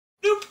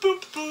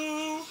boop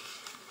boo.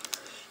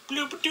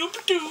 Bloop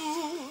doop doo.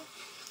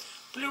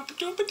 Bloop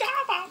doop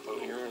da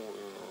boo.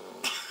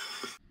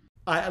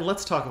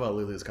 Let's talk about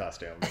Lulu's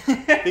costume.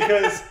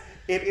 Because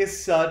it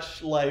is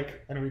such,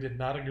 like... And we did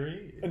not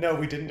agree. No,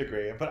 we didn't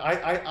agree. But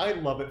I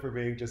love it for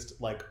being just,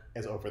 like,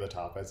 as over the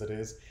top as it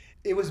is.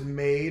 It was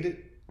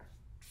made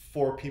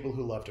for people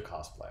who love to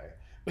cosplay.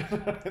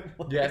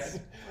 Yes,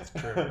 that's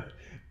true.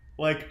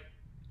 Like,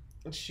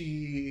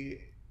 she...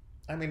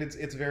 I mean,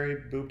 it's very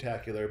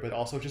boobtacular, but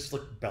also just,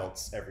 like,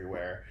 belts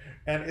everywhere.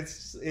 And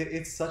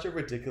it's such a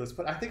ridiculous...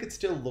 But I think it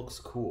still looks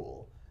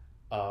cool.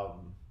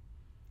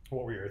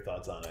 What were your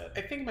thoughts on it?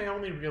 I think my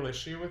only real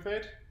issue with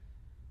it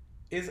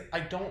is I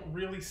don't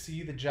really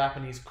see the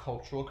Japanese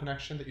cultural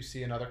connection that you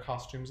see in other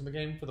costumes in the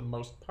game for the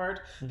most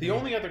part. Mm-hmm. The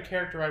only other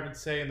character I would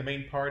say in the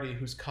main party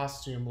whose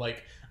costume,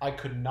 like, I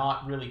could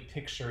not really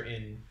picture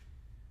in...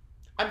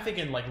 I'm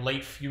thinking, like,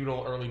 late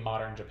feudal, early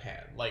modern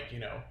Japan. Like, you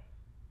know,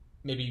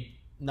 maybe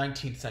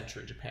 19th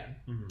century Japan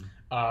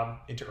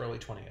into early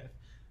 20th.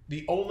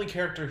 The only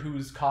character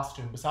whose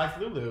costume, besides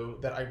Lulu,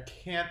 that I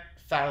can't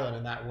fathom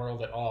in that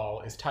world at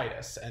all is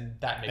Titus, and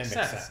that makes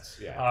sense.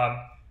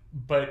 Yeah.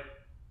 But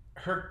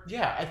her,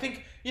 yeah, I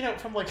think, you know,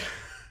 from like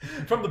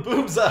from the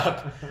boobs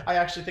up, I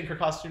actually think her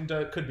costume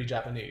could be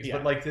Japanese. Yeah.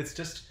 But like it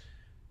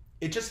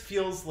just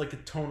feels like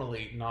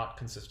tonally not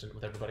consistent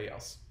with everybody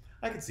else.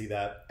 I can see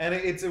that. And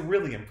it's a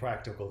really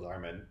impractical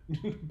garment.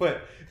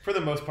 But for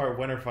the most part,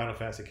 when are Final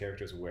Fantasy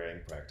characters wearing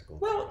practical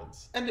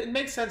garments? And it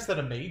makes sense that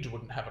a mage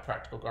wouldn't have a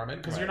practical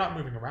garment because you're not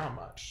moving around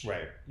much.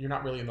 Right. You're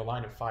not really in the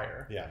line of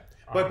fire. Yeah.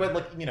 But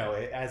like, you know,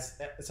 as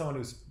someone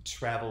who's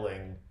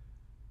traveling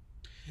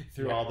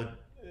through all the...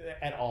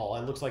 At all,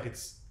 it looks like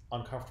it's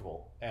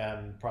uncomfortable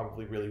and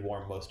probably really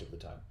warm most of the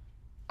time.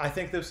 I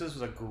think this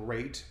was a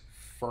great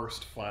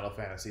first Final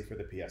Fantasy for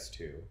the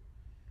PS2.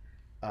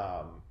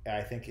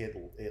 I think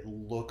it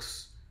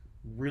looks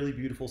really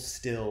beautiful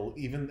still,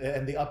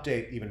 and the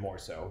update even more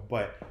so.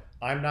 But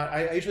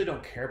I usually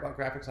don't care about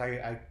graphics.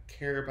 I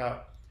care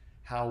about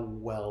how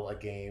well a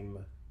game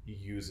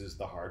uses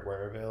the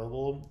hardware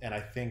available, and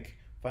I think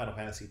Final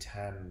Fantasy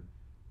X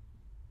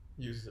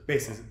uses it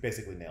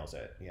basically nails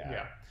it.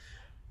 Yeah.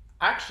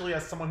 Actually,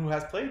 as someone who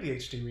has played the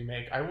HD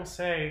remake, I will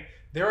say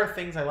there are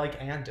things I like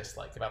and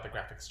dislike about the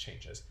graphics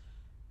changes.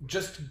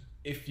 Just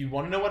if you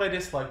want to know what I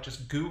dislike,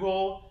 just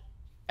Google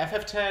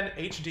FF10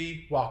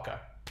 HD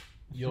Waka.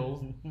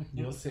 You'll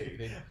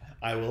see.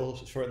 I will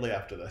shortly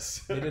after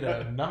this. They did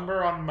a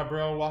number on my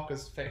bro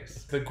Waka's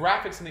face. The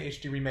graphics in the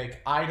HD remake,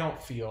 I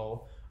don't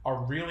feel,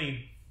 are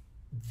really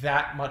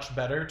that much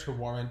better to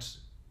warrant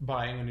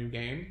buying a new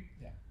game.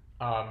 Yeah.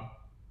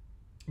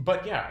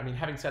 But yeah, I mean,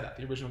 having said that,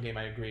 the original game,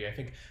 I agree. I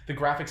think the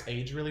graphics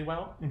age really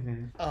well.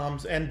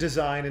 Mm-hmm. And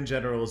design in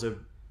general is a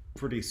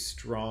pretty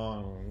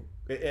strong,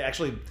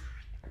 actually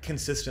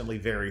consistently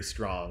very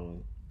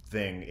strong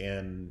thing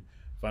in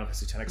Final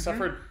Fantasy X, except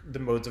for the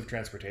modes of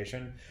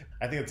transportation.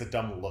 I think it's a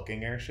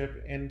dumb-looking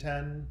airship in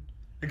 10.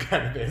 It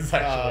kind of is,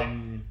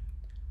 actually.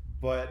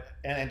 But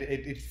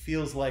it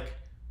feels like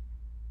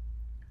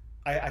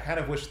I kind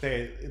of wish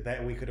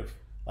that we could have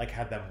like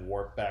had them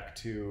warp back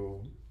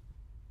to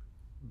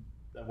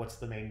what's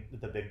the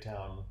big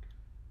town?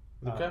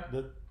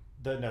 Luca?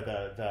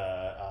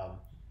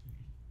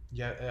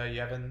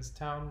 Yevon's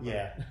town?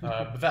 Yeah.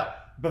 Bavel.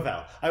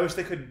 Bavel. I wish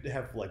they could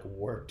have like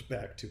warped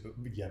back to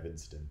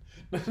Yevonston.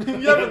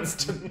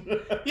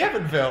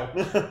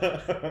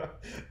 Yevonville.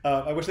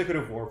 I wish they could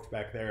have warped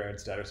back there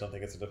instead or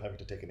something instead of having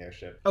to take an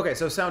airship. Okay,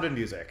 so sound and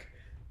music.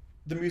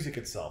 The music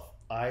itself.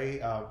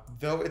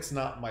 Though it's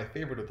not my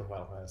favorite of the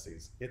Final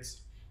Fantasies,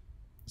 it's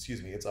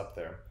up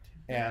there.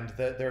 And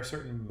there are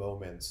certain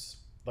moments,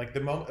 like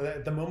the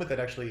moment that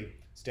actually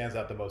stands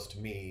out the most to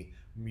me,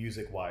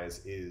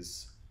 music-wise,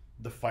 is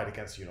the fight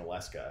against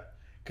Unalesca.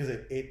 Because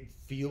it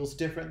feels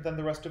different than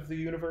the rest of the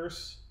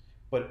universe,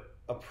 but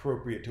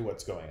appropriate to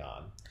what's going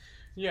on.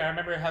 Yeah, I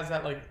remember it has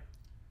that, like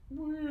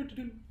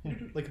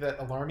that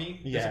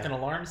alarmy. There's like an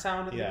alarm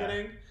sound at the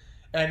beginning.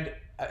 And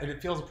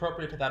it feels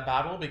appropriate to that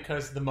battle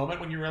because the moment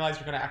when you realize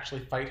you're going to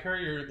actually fight her,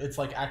 it's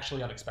like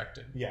actually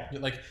unexpected. Yeah.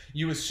 Like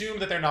you assume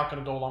that they're not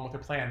going to go along with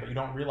their plan, but you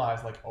don't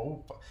realize like,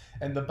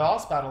 and the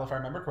boss battle, if I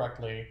remember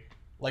correctly,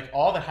 like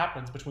all that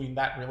happens between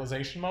that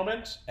realization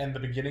moment and the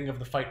beginning of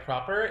the fight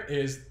proper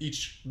is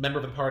each member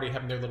of the party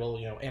having their little,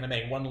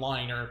 anime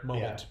one-liner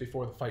moment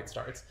before the fight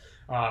starts.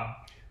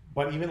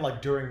 But even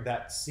like during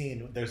that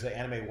scene, there's the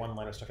anime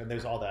one-liner stuff, and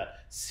there's all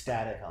that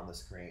static on the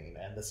screen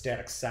and the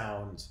static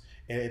sounds.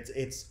 And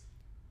it's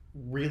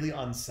really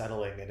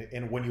unsettling,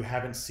 and when you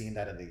haven't seen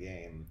that in the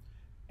game,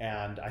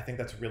 and I think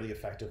that's really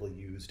effectively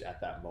used at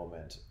that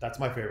moment. That's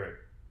my favorite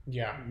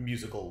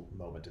musical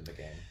moment in the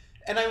game.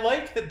 And I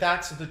like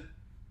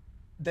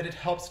that it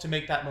helps to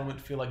make that moment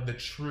feel like the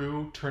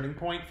true turning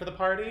point for the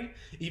party,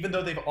 even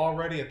though they've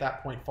already at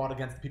that point fought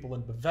against the people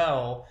in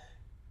Bavel.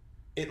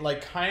 It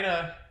like kind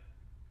of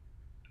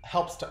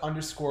helps to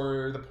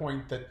underscore the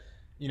point that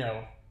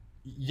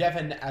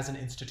Yevon as an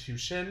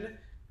institution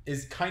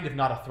is kind of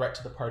not a threat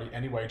to the party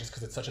anyway, just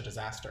because it's such a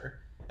disaster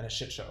and a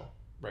shit show.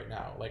 right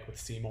now, like with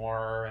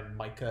Seymour and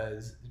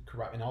Micah's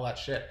corrupt and all that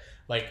shit.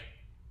 Like,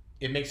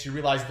 it makes you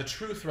realize the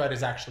true threat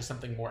is actually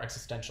something more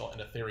existential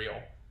and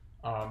ethereal,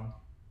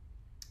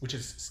 which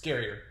is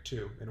scarier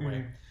too, in a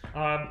way.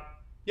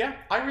 Yeah,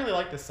 I really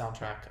like this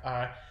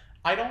soundtrack.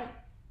 I don't.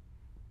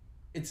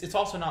 It's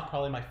also not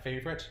probably my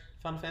favorite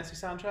Final Fantasy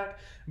soundtrack,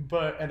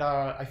 but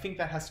I think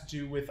that has to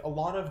do with a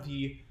lot of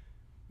the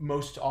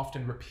most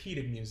often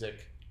repeated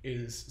music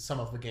is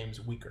some of the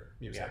game's weaker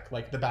music. Yeah.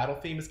 Like the battle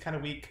theme is kind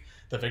of weak.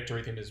 The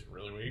victory theme is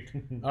really weak.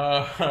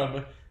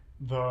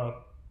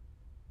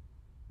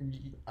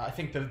 I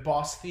think the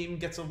boss theme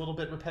gets a little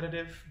bit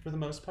repetitive for the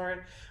most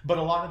part, but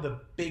a lot of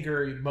the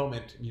bigger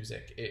moment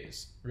music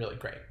is really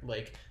great.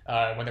 Like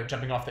when they're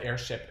jumping off the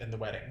airship in the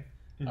wedding,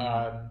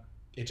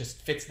 it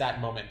just fits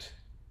that moment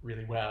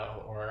really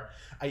well. Or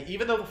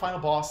even though the final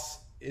boss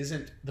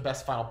isn't the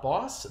best final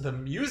boss, the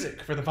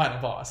music for the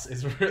final boss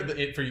is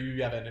for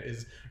you, Evan,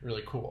 is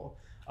really cool.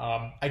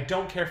 I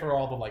don't care for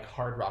all the like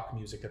hard rock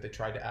music that they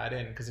tried to add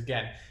in, because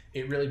again,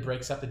 it really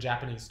breaks up the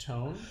Japanese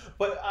tone.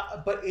 But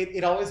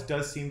it always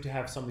does seem to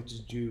have something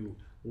to do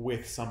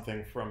with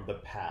something from the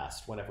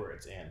past whenever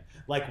it's in.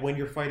 Like when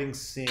you're fighting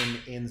Sin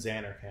in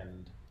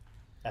Zanarkand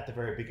at the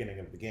very beginning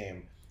of the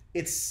game,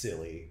 it's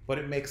silly, but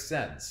it makes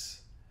sense.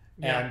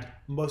 Yeah. And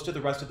most of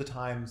the rest of the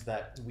times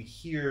that we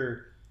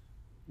hear,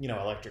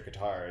 electric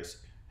guitars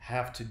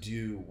have to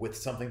do with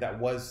something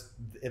that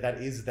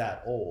is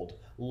that old,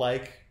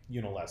 like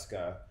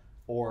Unalesca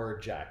or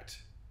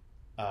Jacked.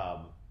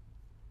 So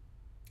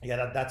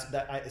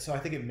I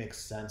think it makes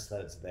sense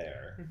that it's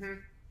there.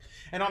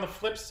 And on the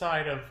flip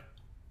side of,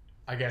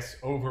 I guess,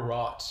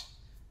 overwrought,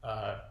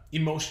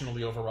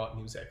 emotionally overwrought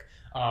music,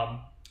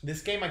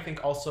 this game I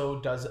think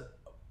also does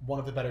one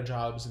of the better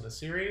jobs in the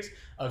series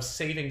of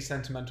saving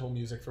sentimental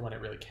music for when it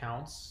really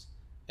counts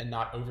and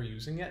not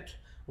overusing it.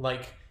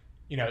 Like,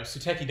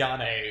 Suteki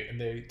Dane in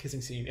the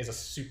kissing scene is a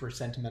super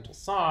sentimental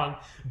song,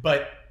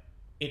 but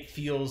it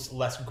feels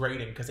less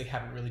grating because they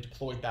haven't really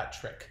deployed that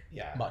trick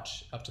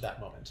much up to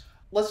that moment.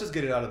 Let's just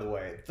get it out of the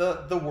way.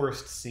 The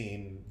worst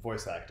scene,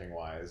 voice acting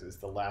wise, is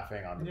the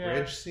laughing on the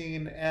bridge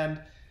scene,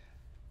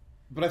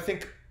 but I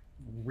think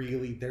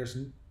really there's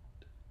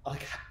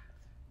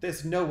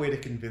no way to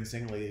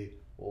convincingly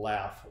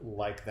laugh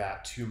like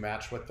that to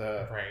match what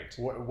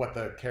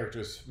the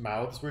characters'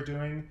 mouths were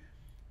doing.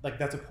 Like,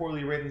 that's a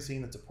poorly written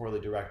scene, that's a poorly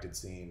directed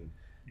scene.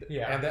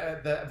 Yeah. And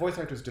the voice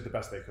actors did the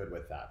best they could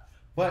with that.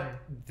 But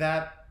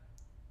that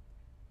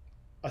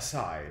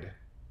aside,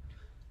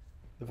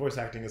 the voice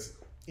acting is,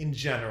 in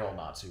general,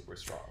 not super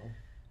strong.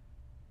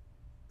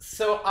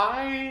 So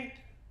I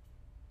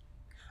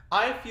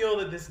feel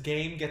that this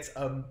game gets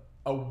a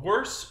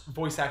worse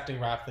voice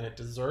acting rap than it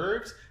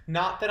deserves.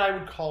 Not that I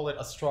would call it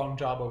a strong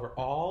job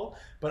overall,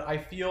 but I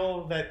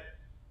feel that,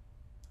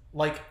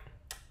 like,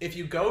 if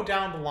you go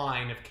down the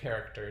line of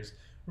characters,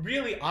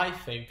 really I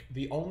think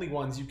the only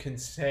ones you can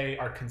say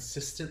are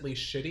consistently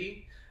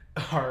shitty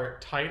are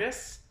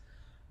Titus.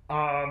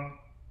 Kimari,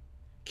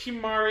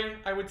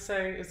 I would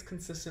say, is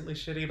consistently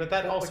shitty, but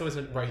that also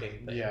isn't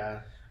writing thing.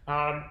 Yeah.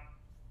 And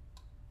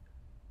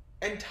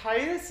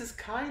Titus is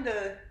kind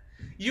of...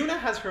 Yuna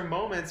has her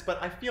moments,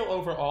 but I feel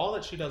overall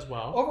that she does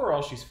well.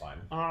 Overall, she's fine.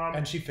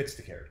 And she fits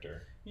the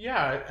character.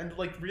 Yeah, and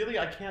like really,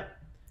 I can't...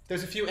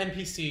 There's a few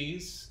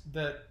NPCs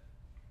that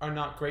are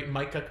not great.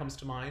 Micah comes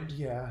to mind.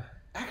 Yeah.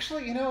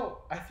 Actually,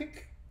 I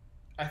think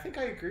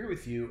I agree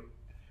with you.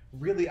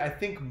 Really, I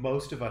think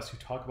most of us who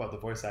talk about the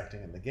voice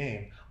acting in the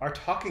game are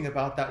talking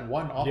about that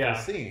one awful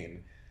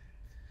scene.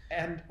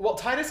 And well,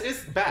 Titus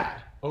is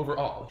bad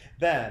overall.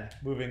 Then,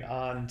 moving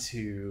on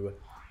to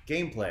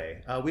gameplay.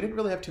 We didn't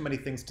really have too many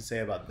things to say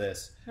about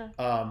this.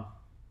 No.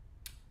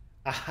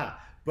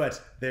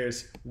 But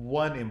there's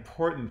one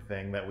important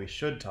thing that we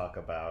should talk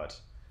about.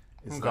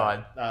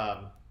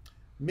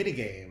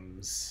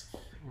 Minigames.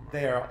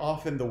 They are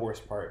often the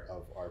worst part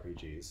of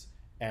RPGs.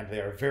 And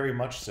they are very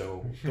much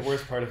so the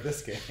worst part of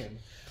this game.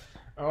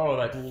 Oh,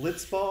 that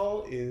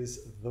Blitzball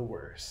is the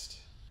worst.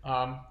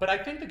 But I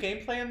think the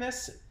gameplay in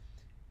this,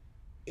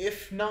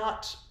 if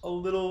not a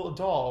little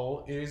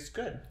dull, is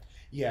good.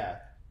 Yeah.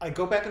 I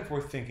go back and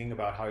forth thinking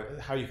about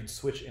how you can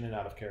switch in and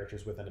out of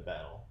characters within a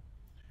battle.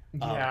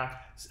 Yeah.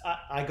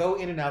 I go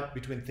in and out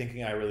between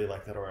thinking I really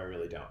like that or I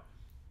really don't.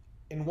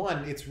 In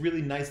one, it's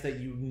really nice that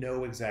you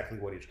know exactly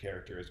what each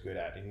character is good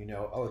at, and you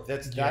know, oh,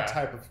 that's that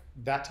type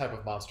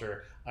of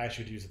monster. I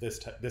should use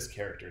this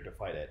character to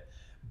fight it.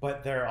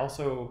 But there are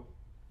also,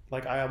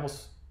 like,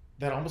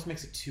 that almost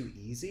makes it too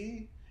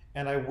easy,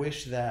 and I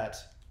wish that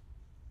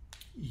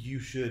you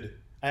should.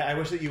 I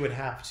wish that you would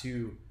have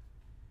to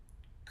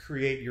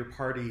create your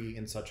party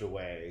in such a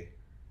way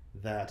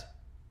that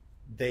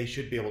they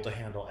should be able to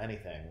handle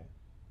anything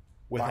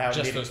without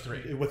just those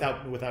three,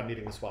 without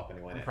needing to swap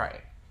anyone in. Right.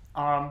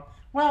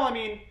 Well, I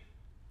mean,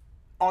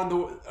 on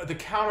the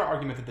counter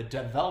argument that the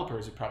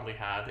developers would probably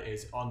have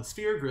is on the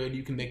sphere grid,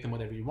 you can make them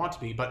whatever you want to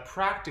be, but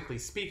practically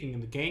speaking,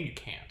 in the game, you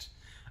can't.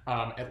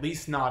 At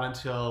least not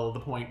until the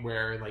point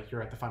where like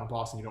you're at the final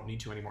boss and you don't need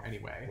to anymore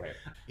anyway. Right.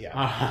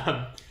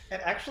 Yeah.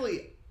 And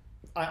actually,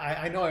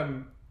 I know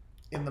I'm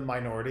in the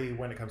minority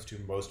when it comes to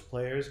most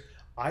players.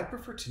 I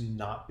prefer to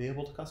not be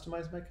able to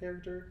customize my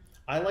character.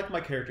 I like my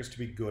characters to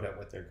be good at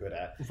what they're good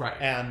at. Right.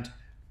 And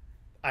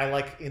I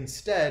like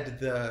instead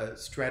the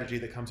strategy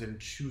that comes in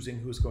choosing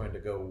who's going to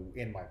go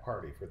in my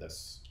party for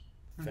this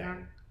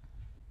thing.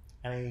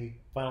 Any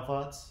final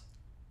thoughts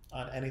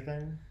on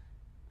anything?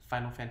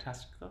 Final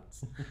fantastic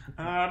thoughts?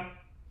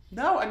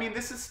 No, I mean,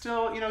 this is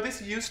still,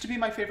 this used to be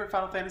my favorite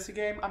Final Fantasy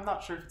game. I'm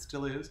not sure if it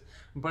still is,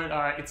 but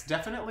it's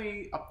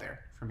definitely up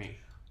there for me.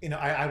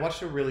 I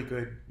watched a really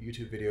good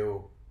YouTube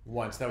video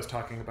once that was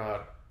talking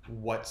about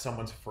what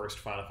someone's first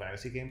Final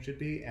Fantasy game should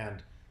be,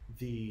 and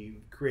the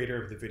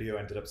creator of the video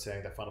ended up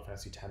saying that Final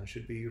Fantasy X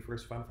should be your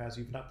first Final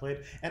Fantasy you've not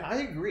played. And I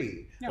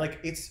agree. Yeah. Like,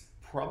 it's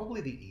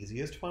probably the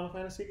easiest Final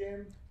Fantasy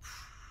game.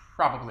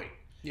 Probably,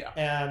 yeah.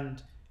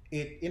 And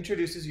it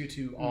introduces you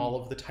to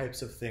all of the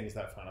types of things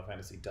that Final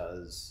Fantasy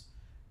does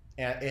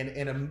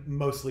in a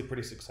mostly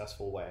pretty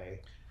successful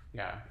way.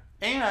 Yeah.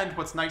 And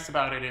what's nice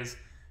about it is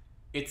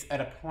it's at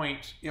a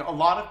point, a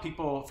lot of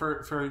people,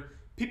 for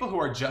people who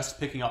are just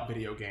picking up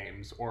video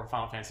games or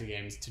Final Fantasy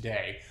games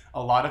today,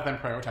 a lot of them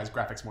prioritize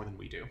graphics more than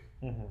we do.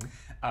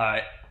 Mm-hmm.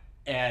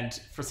 And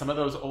for some of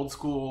those old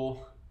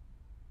school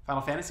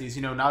Final Fantasies,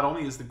 not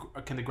only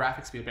can the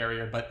graphics be a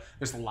barrier, but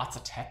there's lots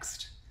of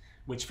text,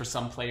 which for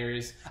some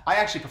players, I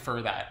actually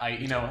prefer that.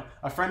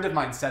 A friend of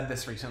mine said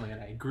this recently,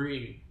 and I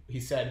agree. He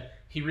said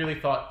he really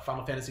thought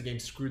Final Fantasy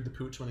games screwed the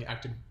pooch when they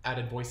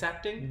added voice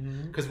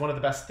acting, because one of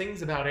the best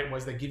things about it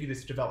was they give you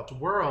this developed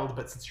world,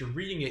 but since you're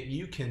reading it,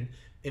 you can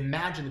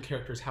imagine the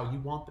characters how you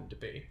want them to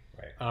be.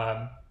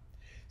 Right.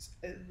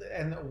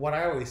 And what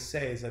I always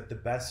say is that the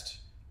best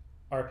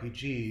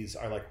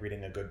RPGs are like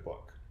reading a good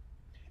book,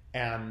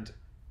 and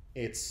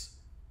it's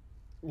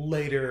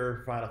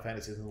later Final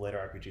Fantasies and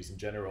later RPGs in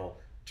general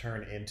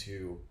turn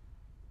into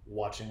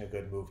watching a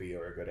good movie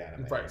or a good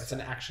anime. Right, it's an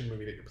action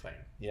movie that you're playing.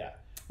 Yeah,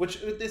 which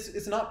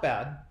is not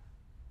bad,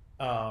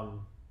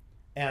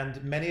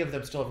 and many of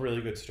them still have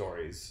really good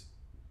stories.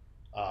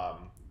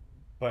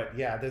 But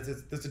yeah,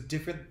 there's a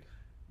different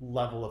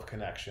level of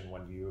connection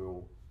when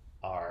you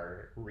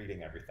are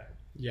reading everything.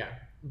 Yeah,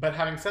 but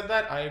having said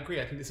that, I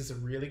agree. I think this is a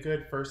really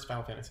good first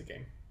Final Fantasy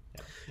game.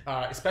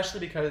 Yeah.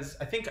 Especially because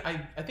I think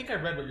I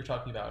read what you're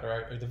talking about,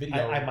 or the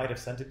video. I might have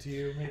sent it to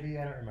you, maybe.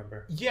 I don't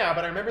remember. Yeah,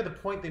 but I remember the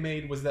point they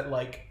made was that,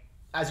 like,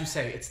 as you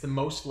say, it's the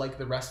most like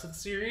the rest of the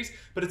series,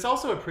 but it's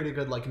also a pretty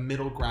good like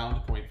middle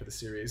ground point for the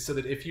series. So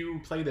that if you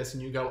play this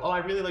and you go, oh, I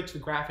really liked the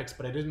graphics,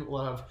 but I didn't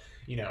love,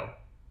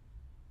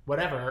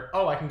 whatever.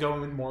 Oh, I can go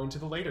more into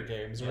the later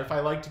games. Or if I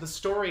liked the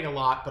story a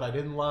lot, but I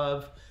didn't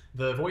love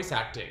the voice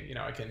acting,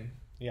 I can.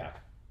 Yeah,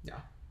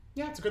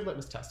 it's a good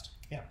litmus test.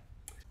 Yeah.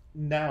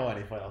 Now,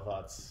 any final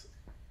thoughts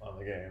on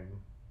the game?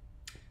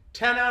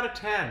 10 out of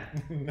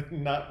 10.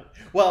 Not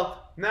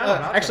well. No,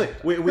 actually,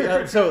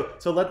 so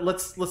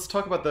let's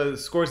talk about the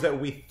scores that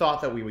we thought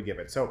that we would give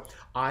it. So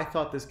I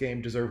thought this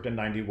game deserved a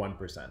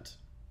 91%,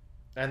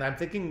 and I'm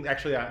thinking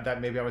actually that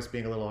maybe I was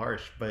being a little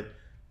harsh, but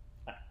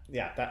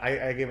yeah,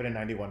 I gave it a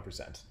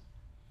 91%.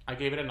 I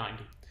gave it a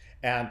 90.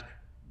 And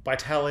by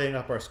tallying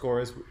up our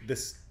scores,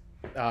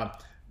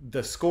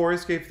 the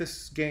scores gave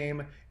this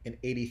game an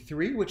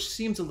 83, which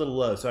seems a little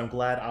low. So I'm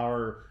glad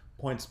our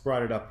points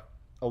brought it up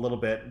a little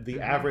bit. The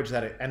average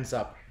that it ends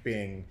up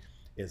being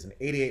is an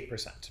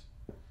 88%.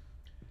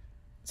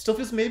 Still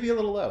feels maybe a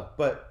little low,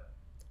 but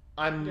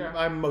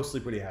I'm mostly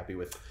pretty happy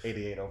with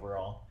 88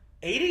 overall.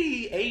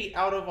 88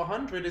 out of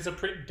 100 is a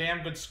pretty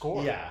damn good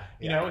score. Yeah.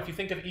 If you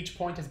think of each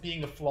point as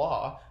being a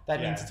flaw,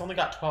 that means it's only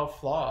got 12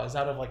 flaws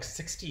out of like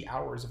 60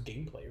 hours of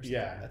gameplay or something.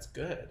 Yeah. That's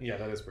good. Yeah,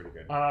 that is pretty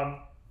good.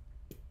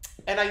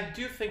 And I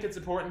do think it's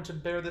important to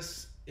bear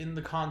this in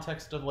the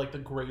context of like the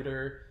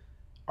greater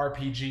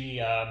RPG,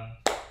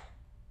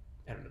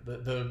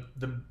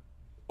 the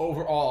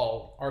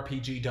overall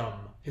RPG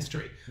dumb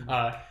history.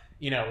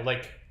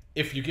 Like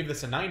if you give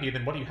this a 90,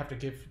 then what do you have to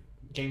give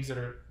games that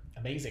are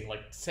amazing,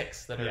 like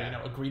 6 that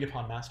are agreed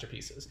upon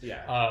masterpieces?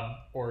 Yeah.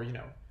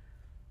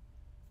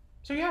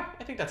 So yeah,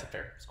 I think that's a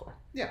fair score.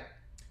 Yeah.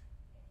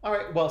 All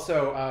right. Well,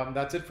 so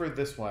that's it for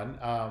this one.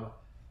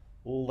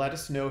 Let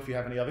us know if you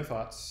have any other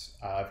thoughts.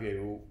 If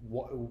you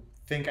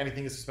think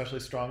anything is especially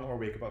strong or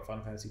weak about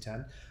Final Fantasy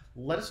X,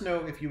 let us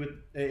know what you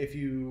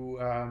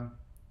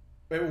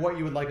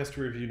would like us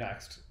to review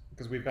next,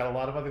 because we've got a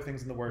lot of other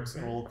things in the works,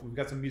 and we've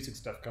got some music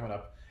stuff coming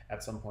up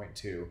at some point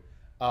too.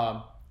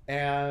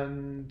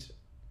 And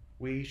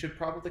we should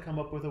probably come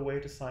up with a way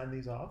to sign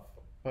these off,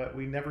 but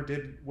we never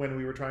did when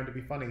we were trying to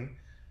be funny.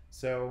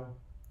 So,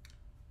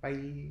 bye.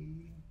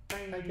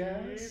 I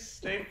guess.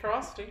 Stay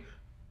frosty.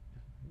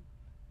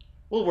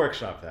 We'll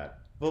workshop that.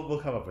 We'll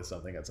come up with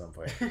something at some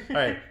point. All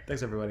right.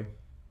 Thanks, everybody.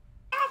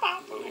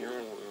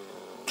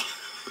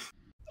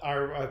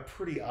 Our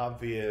pretty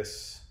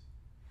obvious,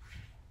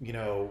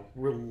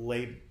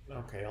 relate.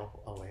 Okay,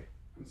 I'll wait.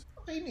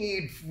 I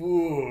need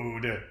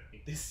food.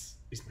 This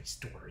is my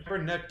story.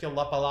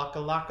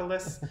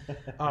 Vernaculapalacalacalis.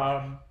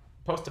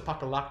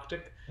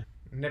 Post-apocalyptic.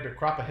 Maybe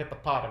crop a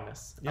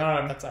hippopotamus.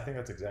 Yeah, I think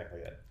that's exactly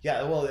it.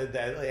 Yeah, well,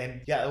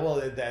 and